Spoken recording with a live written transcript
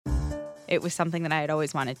it was something that I had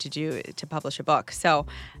always wanted to do, to publish a book. So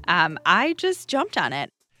I just jumped on it.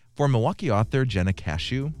 For Milwaukee author Jenna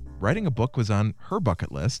Cashew, writing a book was on her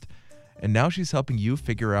bucket list, and now she's helping you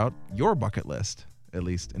figure out your bucket list, at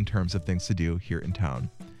least in terms of things to do here in town.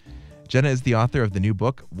 Jenna is the author of the new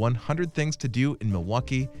book, 100 Things to Do in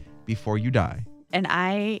Milwaukee Before You Die. And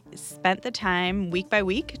I spent the time week by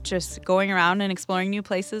week just going around and exploring new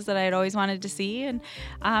places that I had always wanted to see. And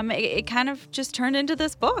it kind of just turned into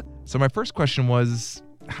this book. So my first question was,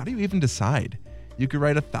 how do you even decide? You could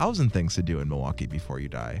write 1,000 things to do in Milwaukee before you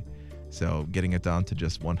die. So getting it down to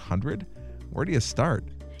just 100, where do you start?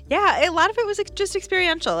 Yeah, a lot of it was just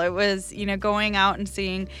experiential. It was, going out and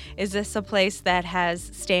seeing, is this a place that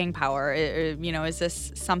has staying power? Is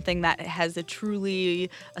this something that has a truly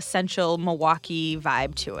essential Milwaukee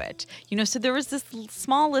vibe to it? So there was this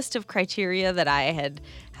small list of criteria that I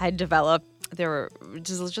had developed. There were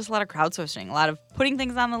just a lot of crowdsourcing, a lot of putting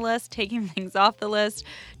things on the list, taking things off the list,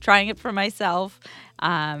 trying it for myself.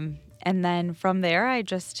 And then from there, I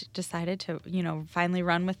just decided to, finally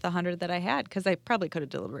run with the 100 that I had, because I probably could have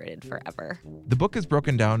deliberated forever. The book is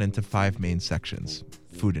broken down into 5 main sections: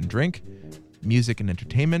 food and drink, music and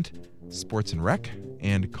entertainment, sports and rec,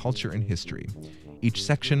 and culture and history. Each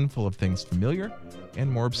section full of things familiar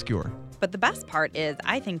and more obscure. But the best part is,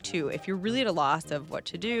 I think, too, if you're really at a loss of what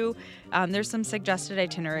to do, there's some suggested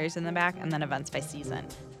itineraries in the back, and then events by season.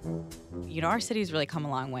 Our city's really come a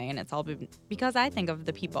long way, and it's all been because I think of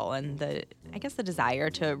the people and the desire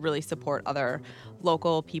to really support other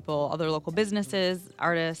local people, other local businesses,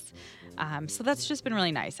 artists. So that's just been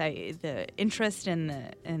really nice. The interest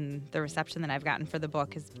and the reception that I've gotten for the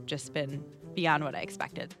book has just been beyond what I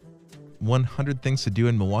expected. 100 Things to Do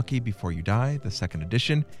in Milwaukee Before You Die, the second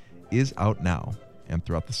edition, is out now. And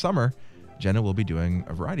throughout the summer, Jenna will be doing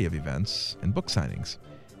a variety of events and book signings.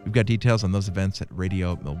 We've got details on those events at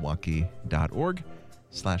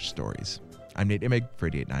radiomilwaukee.org/stories. I'm Nate Imig for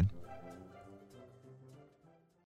 88.9.